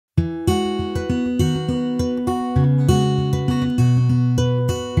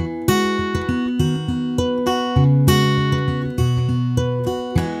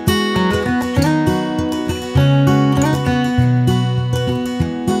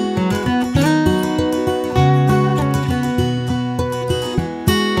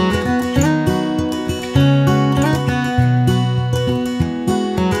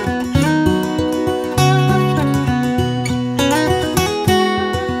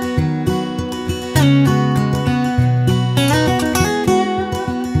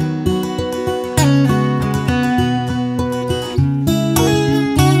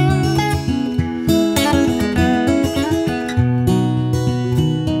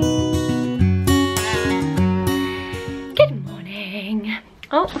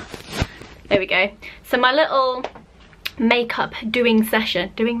Oh, there we go. So my little makeup doing session,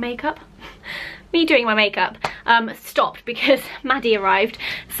 me doing my makeup, stopped because Maddie arrived,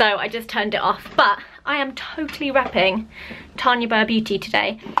 so I just turned it off. But I am totally repping Tanya Burr Beauty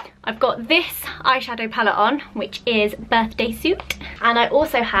today. I've got this eyeshadow palette on, which is Birthday Suit, and I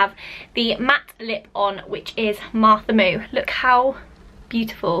also have the matte lip on, which is Martha Moo. Look how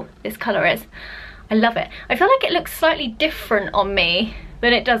beautiful this colour is. I love it. I feel like it looks slightly different on me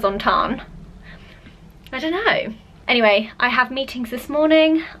than it does on Tan. I don't know. Anyway, I have meetings this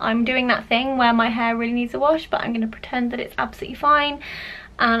morning. I'm doing that thing where my hair really needs a wash, but I'm going to pretend that it's absolutely fine,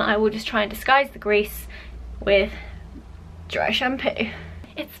 and I will just try and disguise the grease with dry shampoo.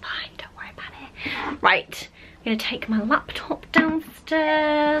 It's fine, don't worry about it. Right, I'm going to take my laptop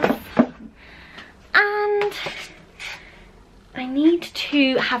downstairs, and I need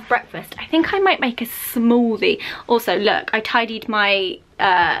to have breakfast. I think I might make a smoothie. Also, look, I tidied my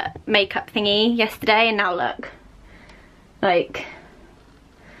makeup thingy yesterday, and now look. Like,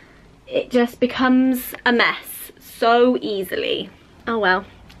 it just becomes a mess so easily. Oh well.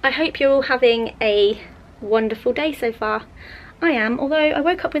 I hope you're all having a wonderful day so far. I am, although I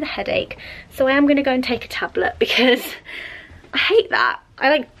woke up with a headache, so I am going to go and take a tablet because I hate that. I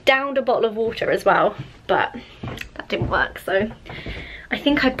like downed a bottle of water as well, but that didn't work. So I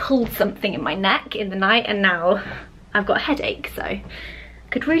think I pulled something in my neck in the night, and now I've got a headache, so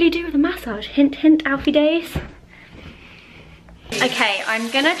could really do with a massage. Hint, hint, Alfie days. Okay, I'm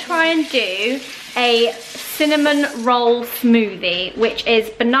gonna try and do a cinnamon roll smoothie, which is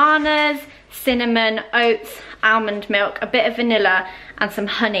bananas, cinnamon, oats, almond milk, a bit of vanilla, and some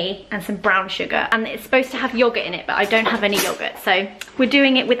honey and some brown sugar. And it's supposed to have yogurt in it, but I don't have any yogurt, so we're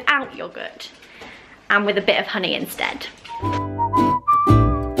doing it without yogurt and with a bit of honey instead.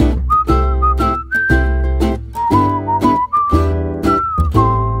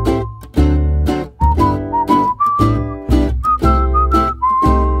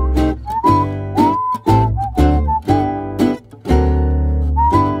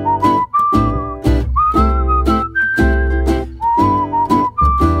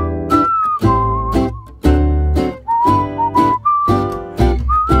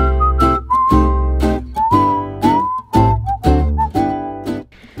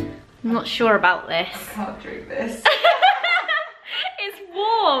 Sure about this. I can't drink this. It's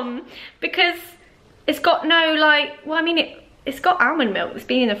warm because it's got no, like, well, I mean, it's got almond milk that's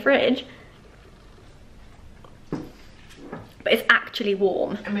been in the fridge, but it's actually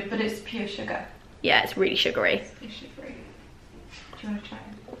warm. I mean, but it's pure sugar. Yeah, it's really sugary. It's pure sugary. Do you want to try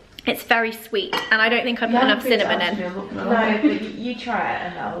it? It's very sweet, and I don't think I put enough cinnamon in. No, but you try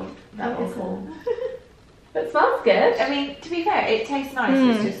it, and that will fall. It smells good. I mean, to be fair, it tastes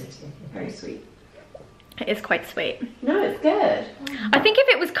nice. It's just very sweet. It is quite sweet. No, it's good. I think if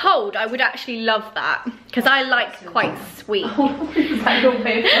it was cold, I would actually love that, because I like quite sweet. Is that your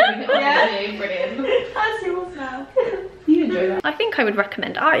way of having it on? Yeah, brilliant. That's yours now. You enjoy that. I think I would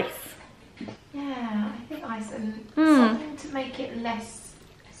recommend ice. Yeah, I think ice and something to make it less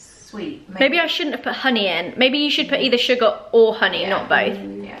sweet. Maybe I shouldn't have put honey in. Maybe you should put either sugar or honey, not both.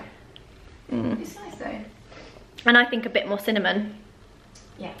 Yeah. It's nice though. And I think a bit more cinnamon.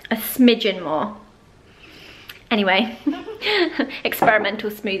 Yeah. A smidgen more. Anyway, experimental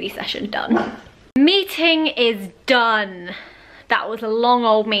smoothie session done. Meeting is done. That was a long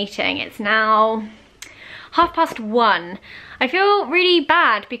old meeting. It's now 1:30. I feel really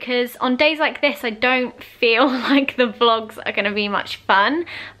bad because on days like this, I don't feel like the vlogs are gonna be much fun,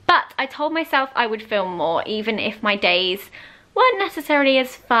 but I told myself I would film more, even if my days weren't necessarily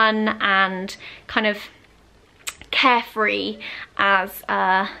as fun and kind of carefree as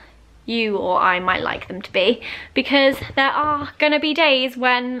you or I might like them to be, because there are gonna be days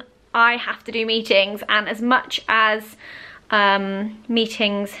when I have to do meetings, and as much as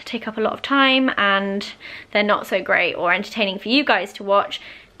meetings take up a lot of time and they're not so great or entertaining for you guys to watch,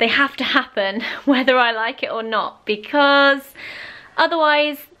 they have to happen whether I like it or not, because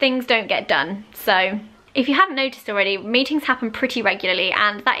otherwise things don't get done. So if you haven't noticed already, meetings happen pretty regularly,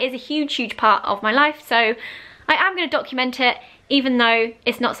 and that is a huge part of my life, so I am going to document it, even though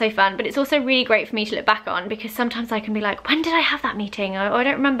it's not so fun. But it's also really great for me to look back on, because sometimes I can be like, when did I have that meeting? Or I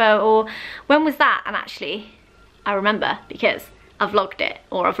don't remember, or when was that? And actually I remember because I vlogged it,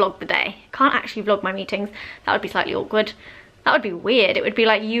 or I vlogged the day. Can't actually vlog my meetings. That would be slightly awkward. That would be weird. It would be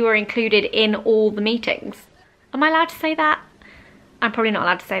like you were included in all the meetings. Am I allowed to say that? I'm probably not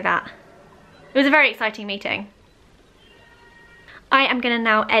allowed to say that. It was a very exciting meeting. I am gonna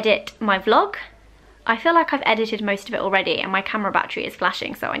now edit my vlog. I feel like I've edited most of it already, and my camera battery is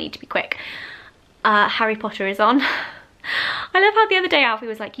flashing, so I need to be quick. Harry Potter is on. I love how the other day Alfie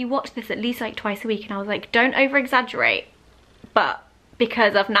was like, you watch this at least like twice a week, and I was like, don't over exaggerate. But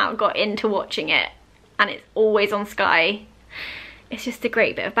because I've now got into watching it and it's always on Sky, it's just a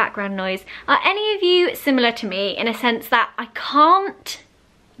great bit of background noise. Are any of you similar to me in a sense that I can't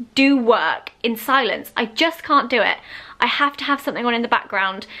do work in silence? I just can't do it. I have to have something on in the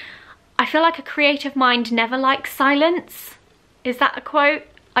background. I feel like a creative mind never likes silence. Is that a quote?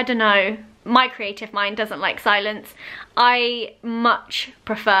 I don't know. My creative mind doesn't like silence. I much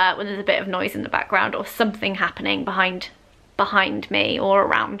prefer when there's a bit of noise in the background or something happening behind me or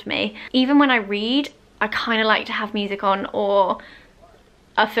around me. Even when I read, I kind of like to have music on or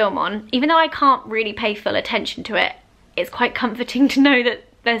a film on. Even though I can't really pay full attention to it, it's quite comforting to know that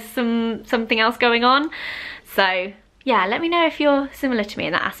there's something else going on. So yeah, let me know if you're similar to me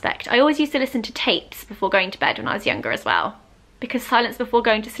in that aspect. I always used to listen to tapes before going to bed when I was younger as well, because silence before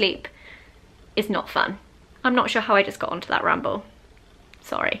going to sleep is not fun. I'm not sure how I just got onto that ramble.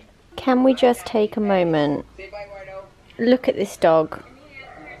 Sorry. Can we just take a moment? Look at this dog.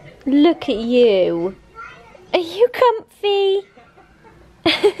 Look at you. Are you comfy?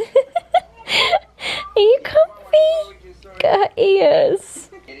 Are you comfy? Look at her ears.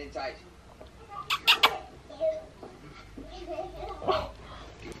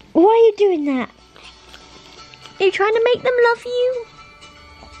 Why are you doing that? Are you trying to make them love you?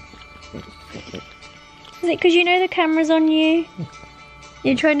 Is it because you know the camera's on you?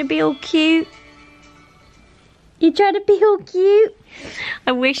 You're trying to be all cute? You're trying to be all cute?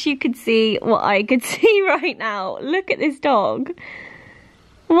 I wish you could see what I could see right now. Look at this dog.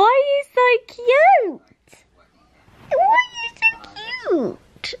 Why are you so cute? Why are you so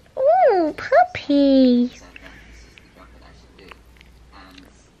cute? Oh, puppy.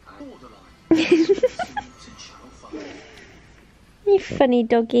 You funny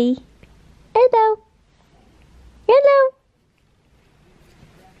doggy. Hello. Hello.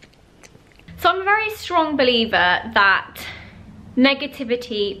 So I'm a very strong believer that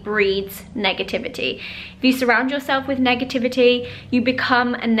negativity breeds negativity. If you surround yourself with negativity, you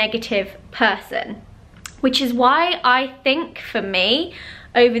become a negative person. Which is why I think for me,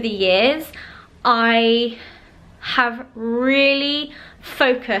 over the years, I have really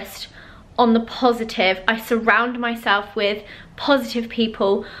focused on the positive. I surround myself with positive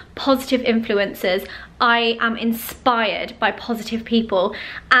people, positive influences. I am inspired by positive people,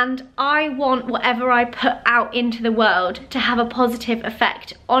 and I want whatever I put out into the world to have a positive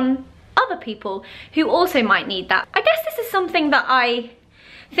effect on other people who also might need that. I guess this is something that I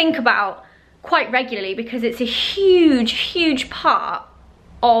think about quite regularly because it's a huge part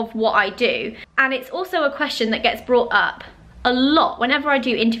of what I do, and it's also a question that gets brought up a lot whenever I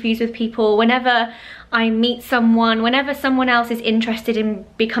do interviews with people, whenever I meet someone, whenever someone else is interested in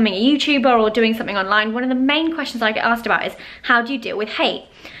becoming a YouTuber or doing something online. One of the main questions I get asked about is, how do you deal with hate?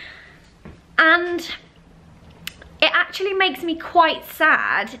 And it actually makes me quite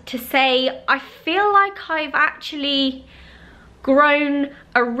sad to say I feel like I've actually grown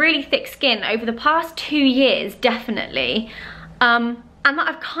a really thick skin over the past 2 years, definitely, and that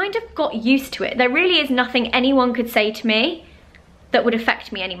I've kind of got used to it. There really is nothing anyone could say to me that would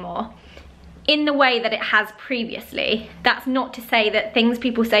affect me anymore in the way that it has previously. That's not to say that things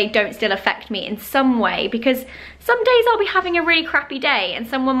people say don't still affect me in some way, because some days I'll be having a really crappy day and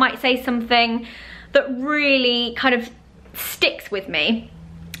someone might say something that really kind of sticks with me.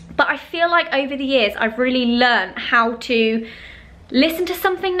 But I feel like over the years I've really learned how to listen to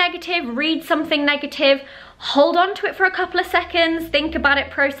something negative, read something negative, hold on to it for a couple of seconds, think about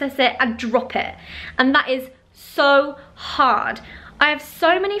it, process it, and drop it. And that is so hard. I have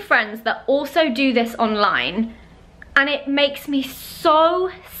so many friends that also do this online, and it makes me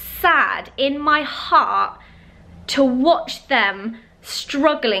so sad in my heart to watch them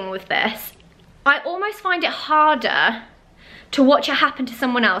struggling with this. I almost find it harder to watch it happen to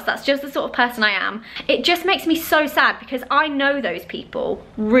someone else. That's just the sort of person I am. It just makes me so sad because I know those people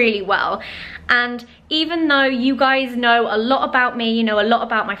really well. And even though you guys know a lot about me, you know a lot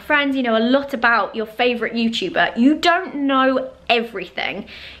about my friends, you know a lot about your favorite YouTuber, you don't know everything.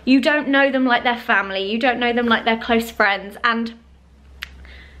 You don't know them like their family, you don't know them like their close friends, and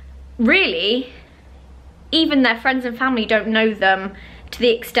really, even their friends and family don't know them to the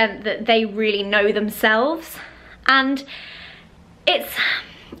extent that they really know themselves. And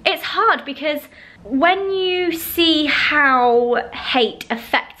it's hard because when you see how hate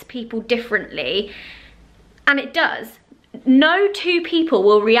affects people differently, and it does, no two people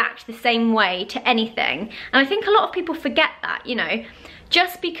will react the same way to anything. And I think a lot of people forget that, you know,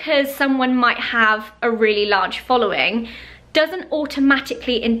 just because someone might have a really large following doesn't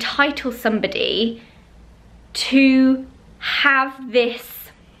automatically entitle somebody to have this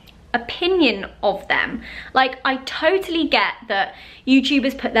opinion of them. Like, I totally get that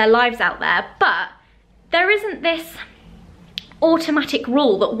YouTubers put their lives out there, but there isn't this automatic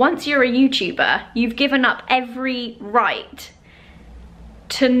rule that once you're a YouTuber, you've given up every right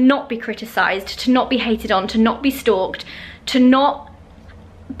to not be criticized, to not be hated on, to not be stalked, to not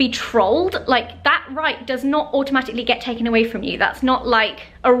be trolled. Like, that right does not automatically get taken away from you. That's not like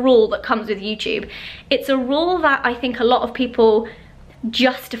a rule that comes with YouTube. It's a rule that I think a lot of people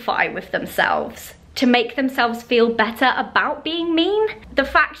justify with themselves to make themselves feel better about being mean. The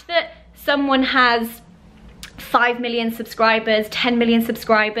fact that someone has 5 million subscribers, 10 million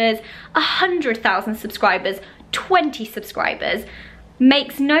subscribers, 100,000 subscribers, 20 subscribers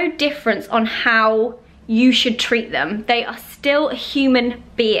makes no difference on how you should treat them. They are still a human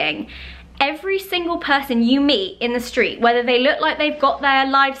being. Every single person you meet in the street, whether they look like they've got their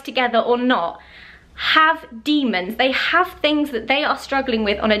lives together or not, have demons. They have things that they are struggling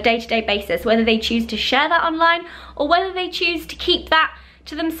with on a day-to-day basis, whether they choose to share that online or whether they choose to keep that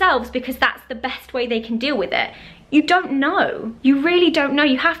to themselves because that's the best way they can deal with it. You don't know. You really don't know.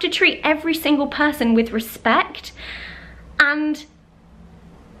 You have to treat every single person with respect, and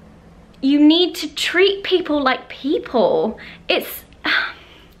you need to treat people like people. It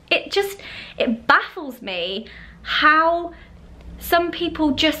baffles me how some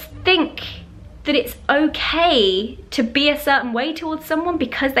people just think that it's okay to be a certain way towards someone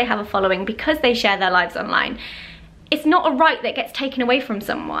because they have a following, because they share their lives online. It's not a right that gets taken away from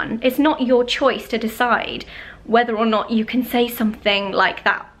someone. It's not your choice to decide whether or not you can say something like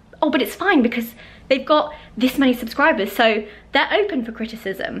that. Oh, but it's fine because they've got this many subscribers, so they're open for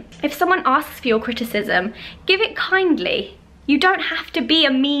criticism. If someone asks for your criticism, give it kindly. You don't have to be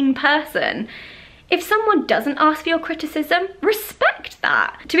a mean person. If someone doesn't ask for your criticism, respect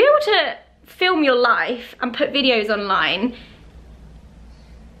that. To be able to film your life and put videos online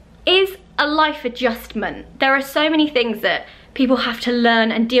is a life adjustment. There are so many things that people have to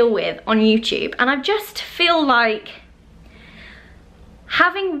learn and deal with on YouTube, and I just feel like,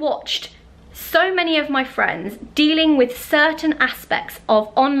 having watched so many of my friends dealing with certain aspects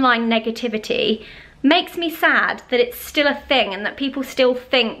of online negativity, makes me sad that it's still a thing and that people still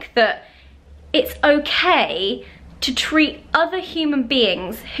think that it's okay to treat other human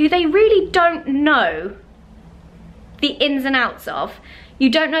beings who they really don't know the ins and outs of. You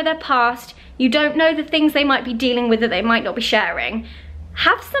don't know their past, you don't know the things they might be dealing with that they might not be sharing.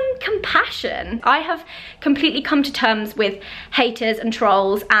 Have some compassion. I have completely come to terms with haters and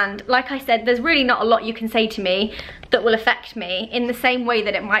trolls, and like I said, there's really not a lot you can say to me that will affect me in the same way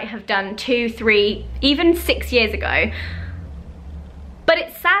that it might have done 2, 3, even 6 years ago. But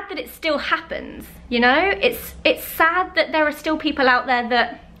it's sad that it still happens, you know? It's sad that there are still people out there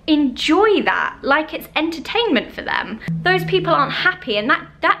that enjoy that like it's entertainment for them. Those people aren't happy, and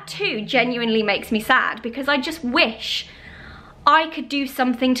that too genuinely makes me sad, because I just wish I could do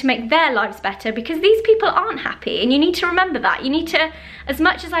something to make their lives better, because these people aren't happy, and you need to remember that. You need to, as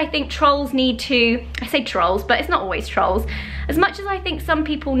much as I think trolls need to, I say trolls, but it's not always trolls, as much as I think some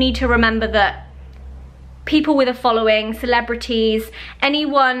people need to remember that people with a following, celebrities,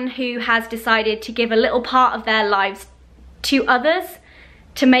 anyone who has decided to give a little part of their lives to others,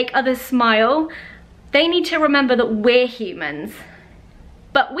 to make others smile, they need to remember that we're humans.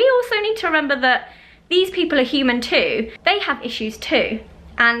 But we also need to remember that these people are human too. They have issues too,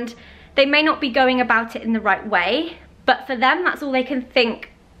 and they may not be going about it in the right way, but for them, that's all they can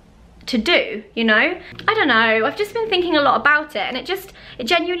think to do, you know? I don't know, I've just been thinking a lot about it, and it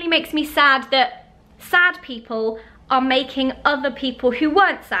genuinely makes me sad that sad people are making other people who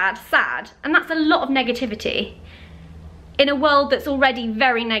weren't sad, sad. And that's a lot of negativity in a world that's already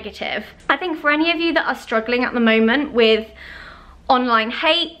very negative. I think for any of you that are struggling at the moment with online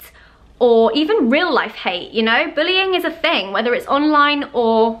hate, or even real life hate, you know, bullying is a thing, whether it's online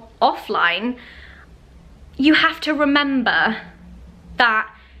or offline, you have to remember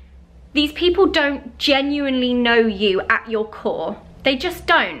that these people don't genuinely know you at your core. They just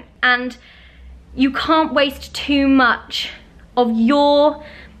don't. And you can't waste too much of your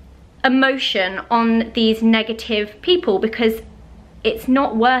emotion on these negative people, because it's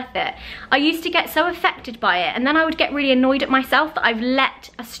not worth it. I used to get so affected by it, and then I would get really annoyed at myself that I've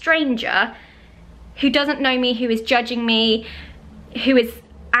let a stranger who doesn't know me, who is judging me, who is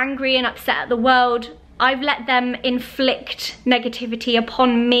angry and upset at the world, I've let them inflict negativity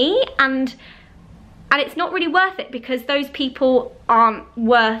upon me, and it's not really worth it, because those people aren't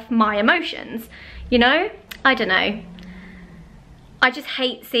worth my emotions, you know? I don't know. I just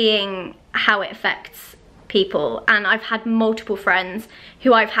hate seeing how it affects people, and I've had multiple friends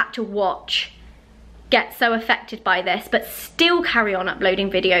who I've had to watch get so affected by this, but still carry on uploading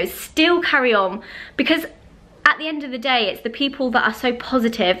videos, still carry on, because at the end of the day, it's the people that are so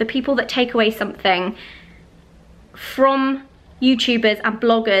positive, the people that take away something from YouTubers and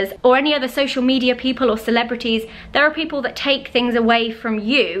bloggers or any other social media people or celebrities. There are people that take things away from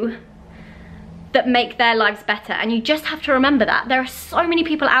you that make their lives better, and you just have to remember that. There are so many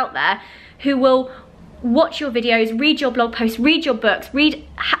people out there who will watch your videos, read your blog posts, read your books,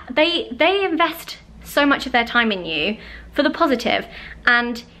 they invest so much of their time in you for the positive,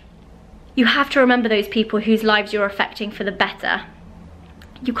 and you have to remember those people whose lives you're affecting for the better.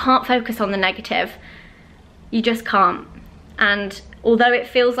 You can't focus on the negative. You just can't. And although it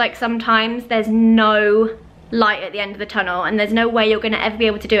feels like sometimes there's no light at the end of the tunnel and there's no way you're gonna ever be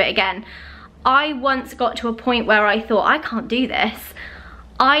able to do it again, I once got to a point where I thought, I can't do this.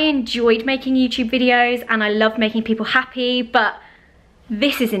 I enjoyed making YouTube videos and I love making people happy, but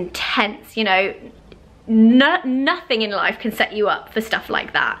this is intense, you know. Nothing in life can set you up for stuff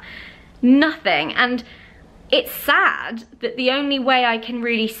like that. Nothing. And it's sad that the only way I can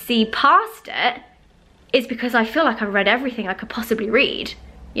really see past it is because I feel like I've read everything I could possibly read,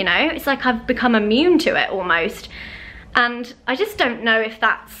 you know? It's like I've become immune to it almost. And I just don't know if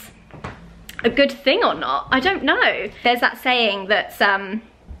that's a good thing or not. I don't know. There's that saying that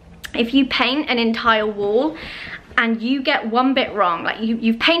if you paint an entire wall and you get one bit wrong, like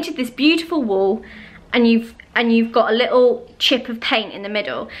you've painted this beautiful wall and you've got a little chip of paint in the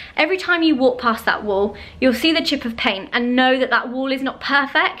middle, every time you walk past that wall, you'll see the chip of paint and know that that wall is not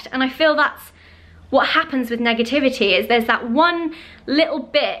perfect. And I feel that's what happens with negativity, is there's that one little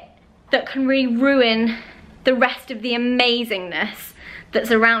bit that can really ruin the rest of the amazingness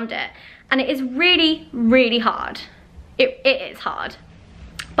that's around it. And it is really, really hard. It is hard.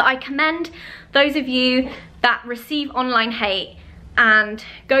 But I commend those of you that receive online hate and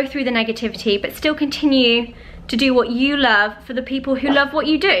go through the negativity, but still continue to do what you love for the people who love what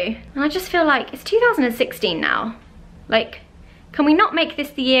you do. And I just feel like it's 2016 now. Like, can we not make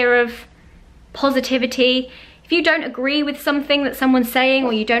this the year of positivity? If you don't agree with something that someone's saying,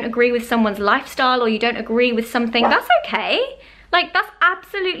 or you don't agree with someone's lifestyle, or you don't agree with something, that's okay. Like, that's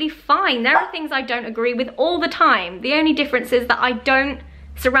absolutely fine. There are things I don't agree with all the time. The only difference is that I don't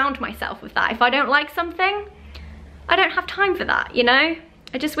surround myself with that. If I don't like something, I don't have time for that, you know?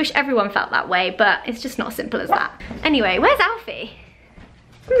 I just wish everyone felt that way, but it's just not as simple as that. Anyway, where's Alfie?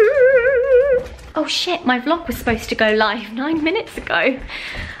 Oh shit, my vlog was supposed to go live 9 minutes ago.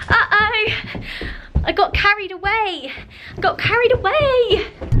 Uh-oh, I got carried away.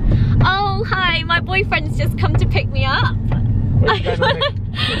 Oh, hi, my boyfriend's just come to pick me up. What's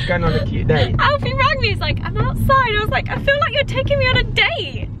going on a cute date? Alfie rang me, he's like, I'm outside. I was like, I feel like you're taking me on a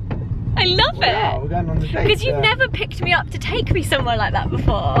date. I love it. Yeah, we're going on a date. Because you've never picked me up to take me somewhere like that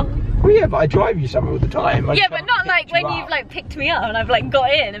before. Well, yeah, but I drive you somewhere all the time. Yeah, but not like when you've like picked me up and I've like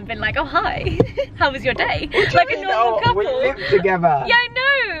got in and been like, oh hi, how was your day? Like a normal couple. We live together. Yeah, I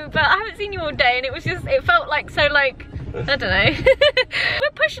know, but I haven't seen you all day and it was just, it felt like so like, I don't know.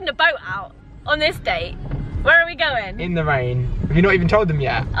 We're pushing the boat out on this date. Where are we going? In the rain. Have you not even told them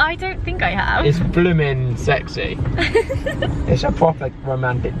yet? I don't think I have. It's blooming sexy. It's a proper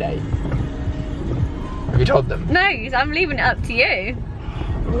romantic date. Have you told them? No, I'm leaving it up to you.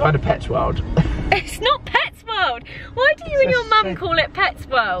 We're going to Pets World. It's not Pets World. Why do you and your mum call it Pets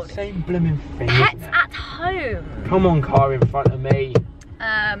World? Same blooming thing. Pets at home. Come on, car in front of me.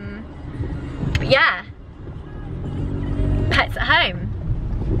 Yeah. Pets at home.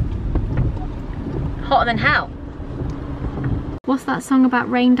 Hotter than hell. What's that song about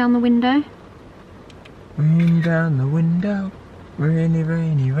rain down the window? Rain down the window, rainy,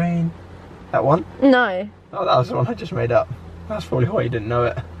 rainy, rain. That one? No. Oh, that was the one I just made up. That's probably why you didn't know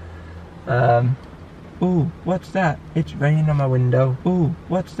it. Ooh, what's that? It's raining on my window. Ooh,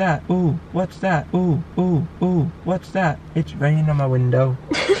 what's that? Ooh, what's that? Ooh, ooh, ooh, what's that? It's raining on my window.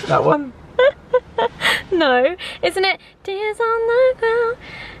 That one? No. Isn't it? Tears on the ground.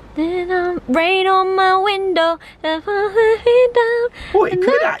 Then rain on my window. Oh, it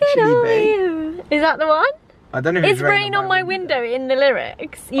could actually be. Is that the one? I don't know if it's rain on my window in the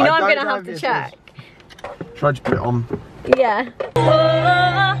lyrics. You know, I'm gonna have to check. Try to put it on. Yeah.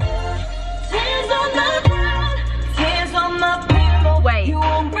 Wait.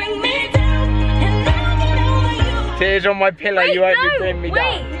 Tears on my pillow, you won't be bringing me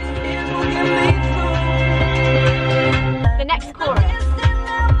down. The next chorus.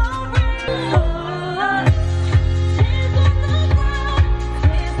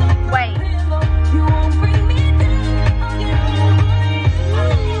 Wait.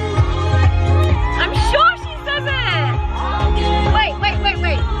 I'm sure she says it. Wait.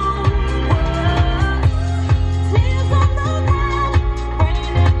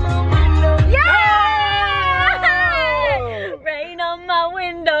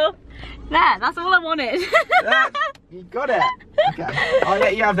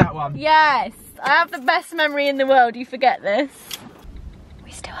 you have that one. Yes, I have the best memory in the world. You forget this.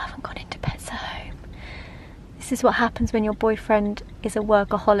 We still haven't gone into Pets at Home. This is what happens when your boyfriend is a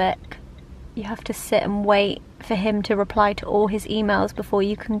workaholic. You have to sit and wait for him to reply to all his emails before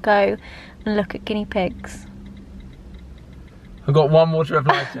you can go and look at guinea pigs. I've got one more to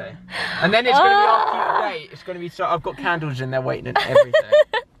reply to. And then it's going to be our cute date. It's going to be so... I've got candles in there waiting and everything.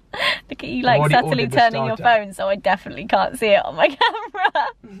 Look at you like subtly turning your phone so I definitely can't see it on my camera.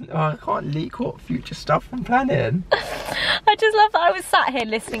 Oh, I can't leak what future stuff I'm planning. I just love that I was sat here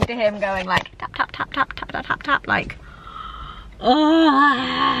listening to him going like tap tap tap tap tap tap tap tap like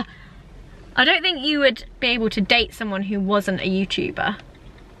oh. I don't think you would be able to date someone who wasn't a YouTuber.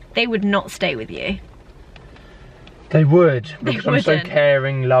 They would not stay with you. They would, because I'm so wouldn't.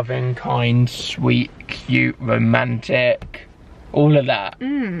 caring, loving, kind, sweet, cute, romantic, all of that.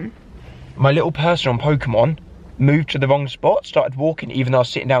 My little person on Pokemon moved to the wrong spot, started walking even though I was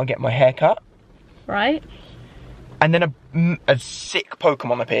sitting down and getting my hair cut. Right. And then a sick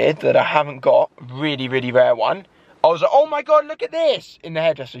Pokemon appeared that I haven't got, really, really rare one. I was like, oh my god, look at this! In the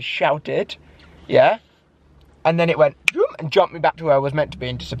hairdresser shouted, yeah? And then it went, and jumped me back to where I was meant to be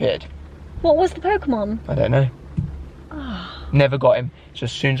and disappeared. What was the Pokemon? I don't know. Never got him. So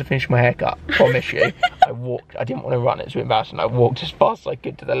as soon as I finished my haircut, promise you, I walked. I didn't want to run, it's too embarrassing. I walked as fast as I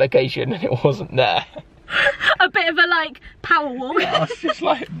could to the location and it wasn't there. A bit of a like power walk. Yeah, I was just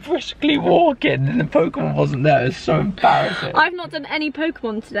like briskly walking and the Pokemon wasn't there. It was so embarrassing. I've not done any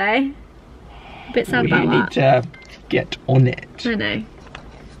Pokemon today. A bit sad Well, about you need that. to get on it. I know.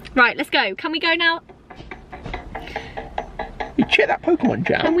 Right, let's go. Can we go now? You check that Pokemon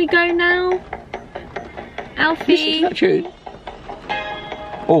jam. Can we go now? Alfie. Listen to that tune.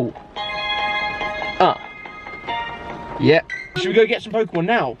 Oh. Yeah. Should we go get some Pokemon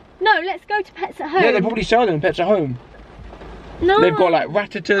now? No, let's go to Pets at Home. Yeah, they probably sell them in Pets at Home. No. They've got like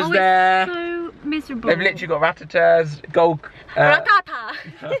Rattatas there. It's so miserable. They've literally got Rattatas, Gold. Ratata.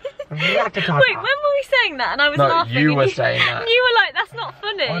 Ratata. Wait, when were we saying that? And I was No, laughing. you and were saying that. You were like, that's not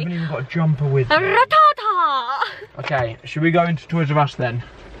funny. I haven't even got a jumper with me. Ratata. Okay, should we go into Toys R Us then?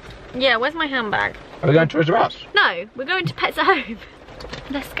 Yeah, where's my handbag? Are we going to Toys R Us? No, we're going to Pets at Home.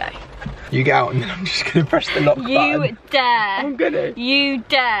 Let's go. You get out and then I'm just going to press the lock button. You dare. I'm gonna. You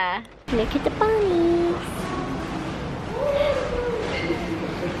dare. Look at the bunnies.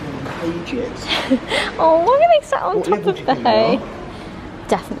 Oh, look at they sat on top of the hay.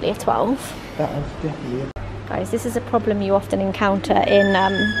 Definitely a 12. That was definitely a... Guys, this is a problem you often encounter in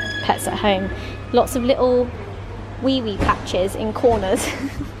Pets at Home. Lots of little wee patches in corners.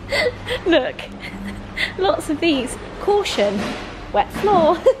 Look, lots of these. Caution, wet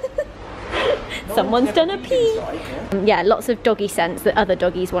floor. Someone's done a pee. Yeah, lots of doggy scents that other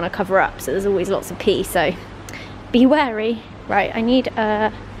doggies want to cover up, so there's always lots of pee, so be wary. Right, I need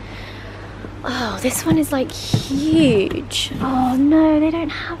a... Oh, this one is like huge. Oh no, they don't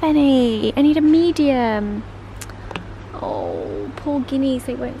have any. I need a medium. Oh, poor guineas,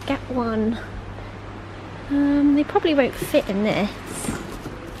 they won't get one. They probably won't fit in this.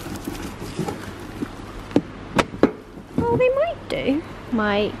 Oh, they might do.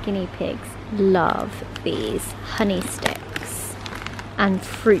 My guinea pigs love these honey sticks and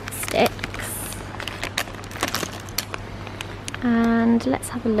fruit sticks. And let's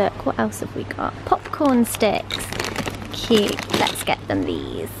have a look, what else have we got? Popcorn sticks. Cute, let's get them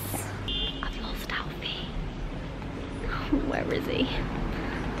these. I've lost Alfie. Where is he?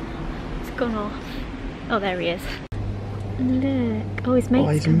 He's gone off. Oh, there he is. Look, oh, his mate's Oh,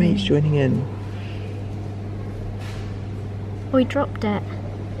 his coming. mate's joining in. Oh, he dropped it.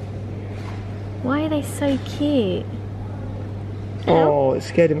 Why are they so cute? Oh, it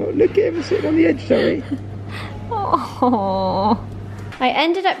scared him. Look at him sitting on the edge, sorry. Oh, I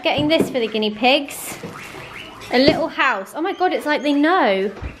ended up getting this for the guinea pigs. A little house. Oh my god, it's like they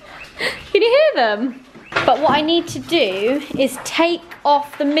know. Can you hear them? But what I need to do is take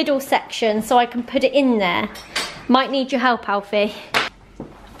off the middle section so I can put it in there. Might need your help, Alfie.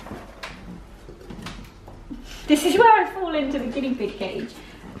 This is where I fall into the guinea pig cage.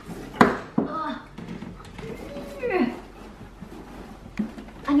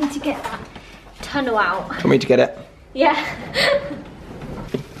 I need to get that tunnel out. Want me to get it? Yeah.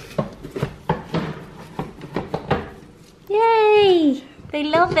 Yay! They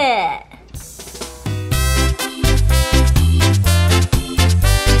love it.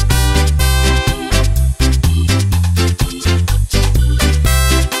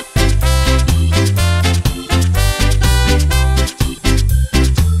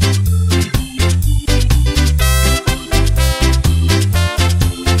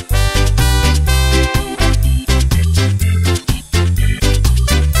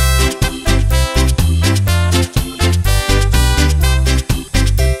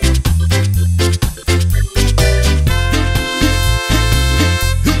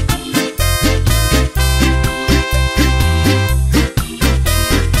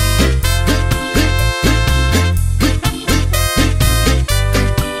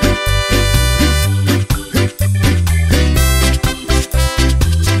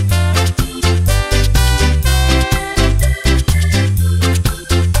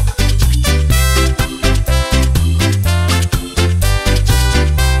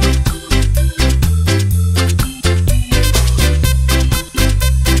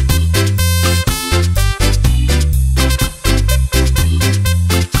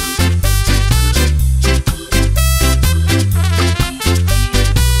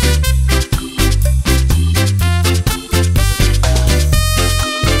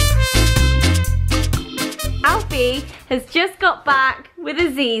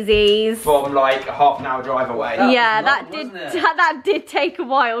 Zzz's. From like a half an hour drive away. Yeah, That that did take a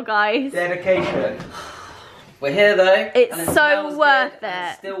while, guys. Dedication. We're here though. It's and it so smells worth good, and it.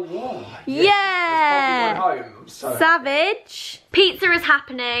 it's still warm. Yeah. It's Poppy going home. I'm so Savage. Pizza is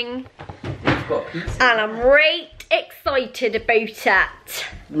happening. We've got pizza. And I'm right excited about it.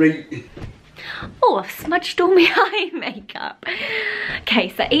 Right. Oh, I've smudged all my eye makeup. Okay,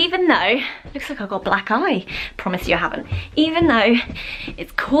 so even though, looks like I've got a black eye. Promise you I haven't. Even though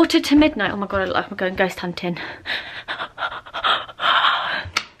it's 1:45. Oh my God, I look like I'm going ghost hunting.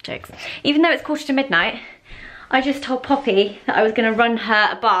 Jokes. Even though it's 1:45, I just told Poppy that I was gonna run her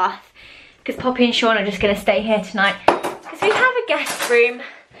a bath because Poppy and Sean are just gonna stay here tonight because we have a guest room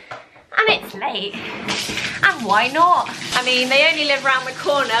and it's late. And why not? I mean, they only live around the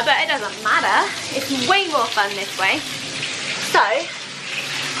corner, but it doesn't matter. It's way more fun this way. So,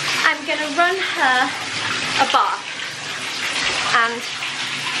 I'm gonna run her a bath. And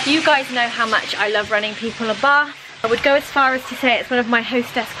you guys know how much I love running people a bath. I would go as far as to say it's one of my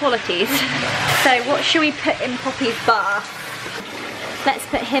hostess qualities. So what should we put in Poppy's bath? Let's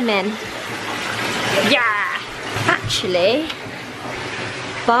put him in. Yeah! Actually,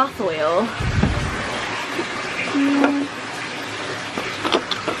 bath oil.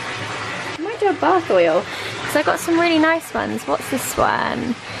 I might do a bath oil because I got some really nice ones. What's this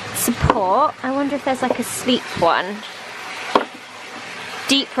one? Support. I wonder if there's like a sleep one.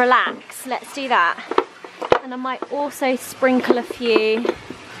 Deep relax. Let's do that. And I might also sprinkle a few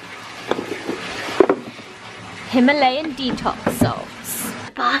Himalayan detox salts.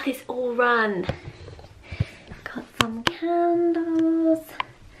 The bath is all run. Got some candles.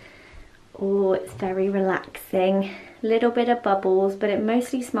 Oh, it's very relaxing. Little bit of bubbles, but it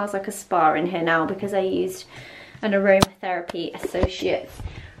mostly smells like a spa in here now because I used an aromatherapy associates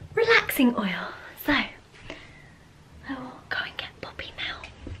relaxing oil. So, I will go and get Poppy now.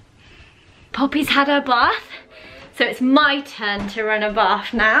 Poppy's had her bath, so it's my turn to run a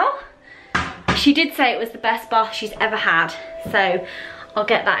bath now. She did say it was the best bath she's ever had, so I'll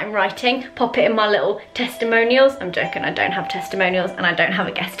get that in writing, pop it in my little testimonials. I'm joking, I don't have testimonials and I don't have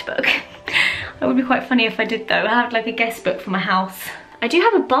a guest book. It would be quite funny if I did though. I have like a guest book for my house. I do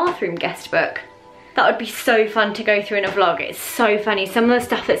have a bathroom guest book. That would be so fun to go through in a vlog. It's so funny. Some of the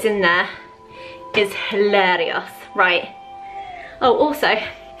stuff that's in there is hilarious, right? Oh, also,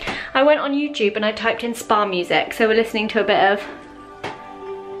 I went on YouTube and I typed in spa music, so we're listening to a bit of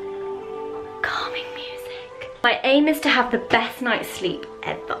calming music. My aim is to have the best night's sleep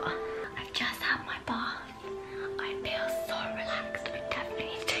ever. I've just had my bath. I feel so relaxed. I definitely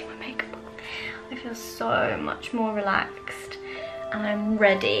need to take my makeup off. I feel so much more relaxed and I'm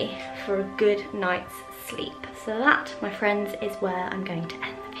ready for a good night's sleep. So that, my friends, is where I'm going to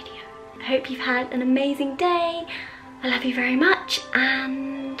end the video. I hope you've had an amazing day. I love you very much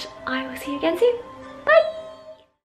and I will see you again soon.